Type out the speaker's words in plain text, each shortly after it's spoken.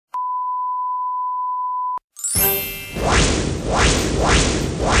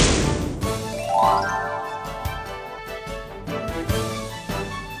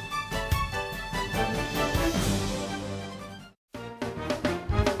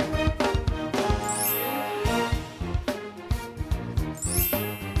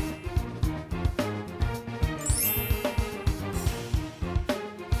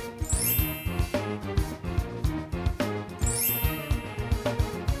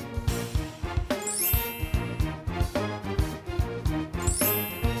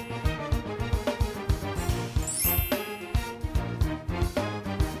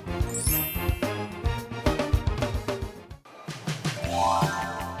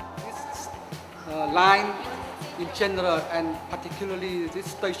line in general, and particularly this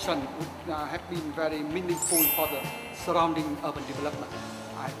station would have been very meaningful for the surrounding urban development.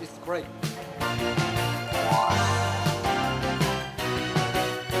 It's great.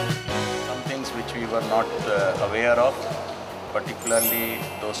 Some things which we were not aware of, particularly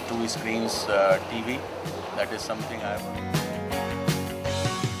those two screens TV, that is something I've...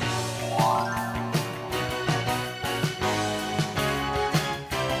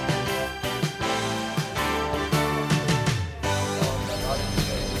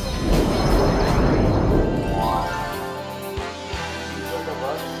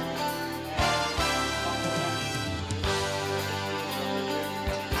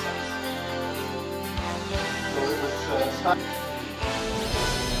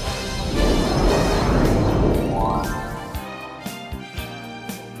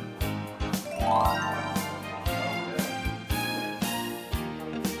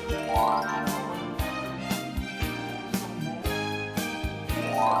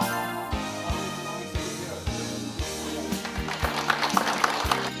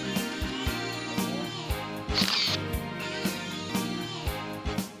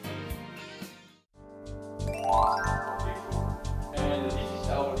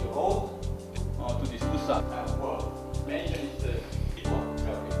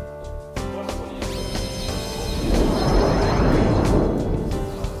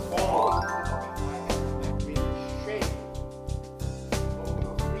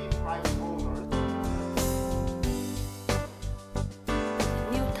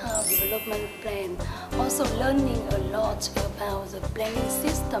 Development plan, also learning a lot about the planning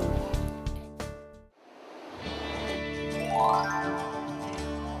system.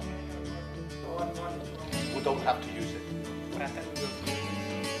 We don't have to use it. We'll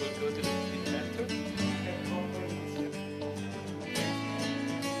go to the inventor.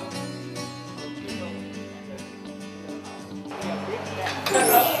 It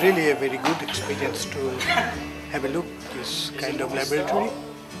was really a very good experience to have a look at this kind of laboratory.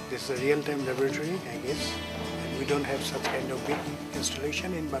 This is a real-time laboratory, I guess, and we don't have such kind of big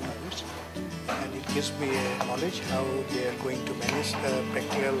installation in Bangladesh, and it gives me a knowledge how they are going to manage the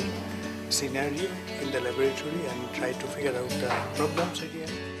practical scenario in the laboratory and try to figure out the problems again.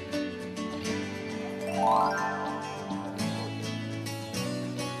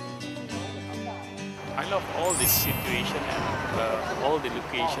 I love all this situation and all the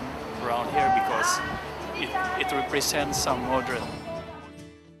location around here because it represents some modern.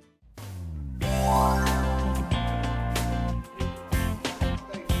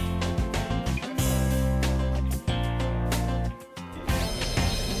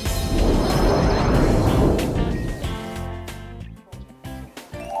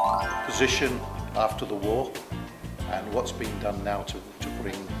 Position after the war and what's being done now to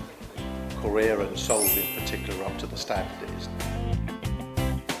bring Korea and Seoul in particular up to the standard it is.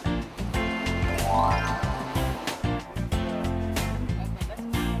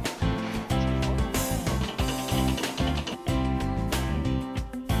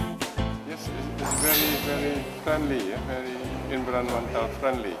 Yes, it's very friendly, very environmental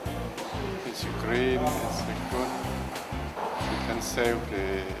friendly. It's green, it's good. You can save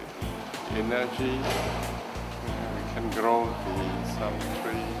the energy. We can grow some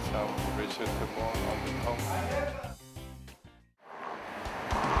trees, some vegetable on the top.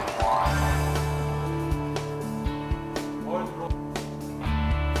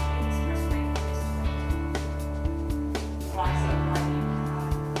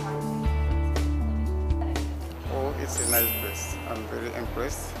 Oh, it's a nice place. I'm very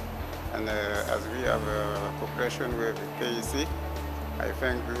impressed. And as we have a cooperation with KEC, I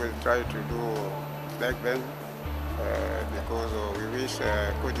think we will try to do like them because we wish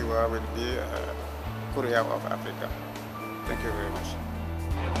Côte d'Ivoire will be Korea of Africa. Thank you very much.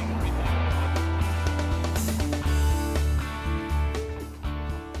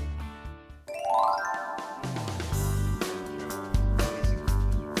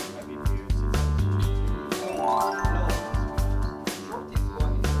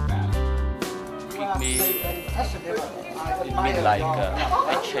 It means like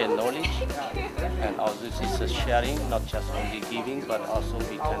exchange knowledge, and also this is sharing, not just only giving, but also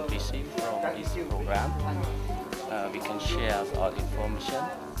we can receive from this program. We can share our information.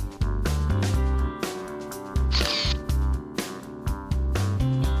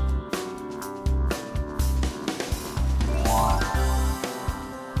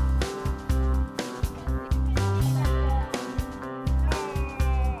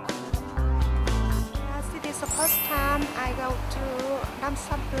 First time I go to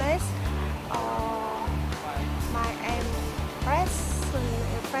some place, my impression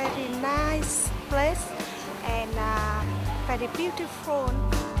very nice place and very beautiful.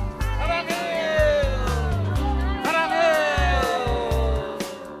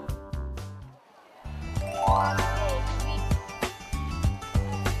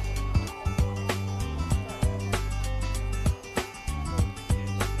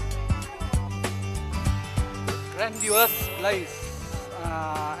 Grandiose place,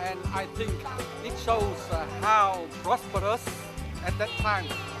 and I think it shows how prosperous at that time.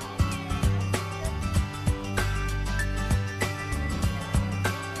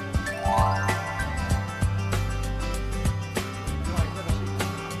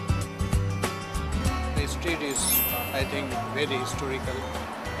 The street is, I think, very historical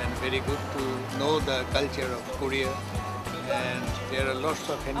and very good to know the culture of Korea, and there are lots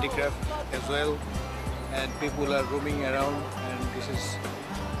of handicraft as well, and people are roaming around, and this is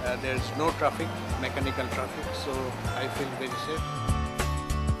there is no traffic, mechanical traffic, so I feel very safe.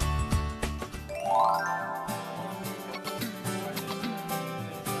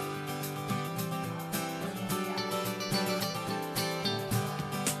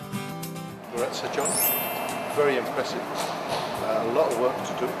 We're at Seoul, very impressive, a lot of work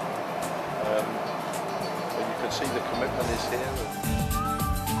to do, but you can see the commitment is here.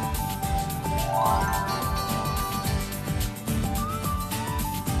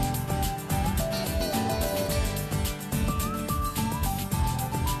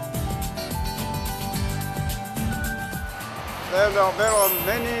 There are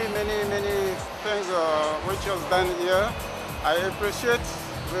many things which was done here. I appreciate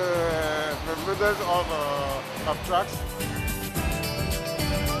the builders of trucks.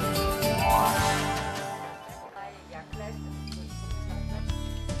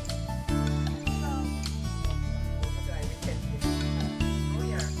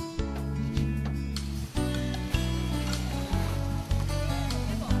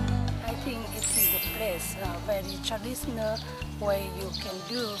 I think it is a place very traditional way you can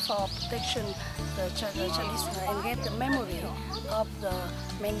do for protection the traditional and get the memory of the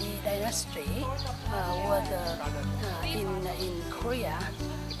many dynasty were in Korea.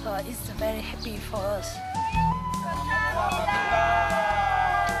 It's very happy for us.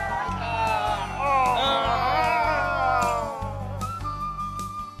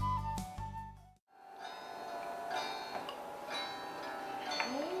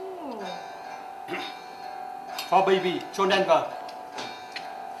 For baby, cho Denver.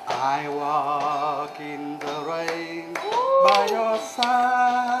 I walk in the rain by your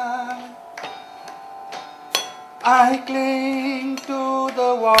side. I cling to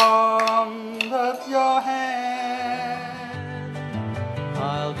the warmth of your hand.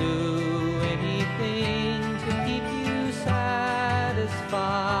 I'll do anything to keep you satisfied.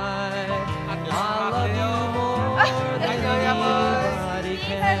 I'll love you more than anybody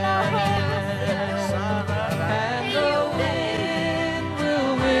can. And the wind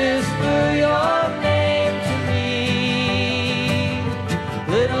will whisper your name to me.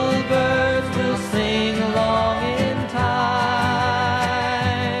 Little birds will sing along in time.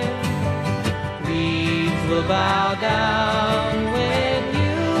 Leaves will bow down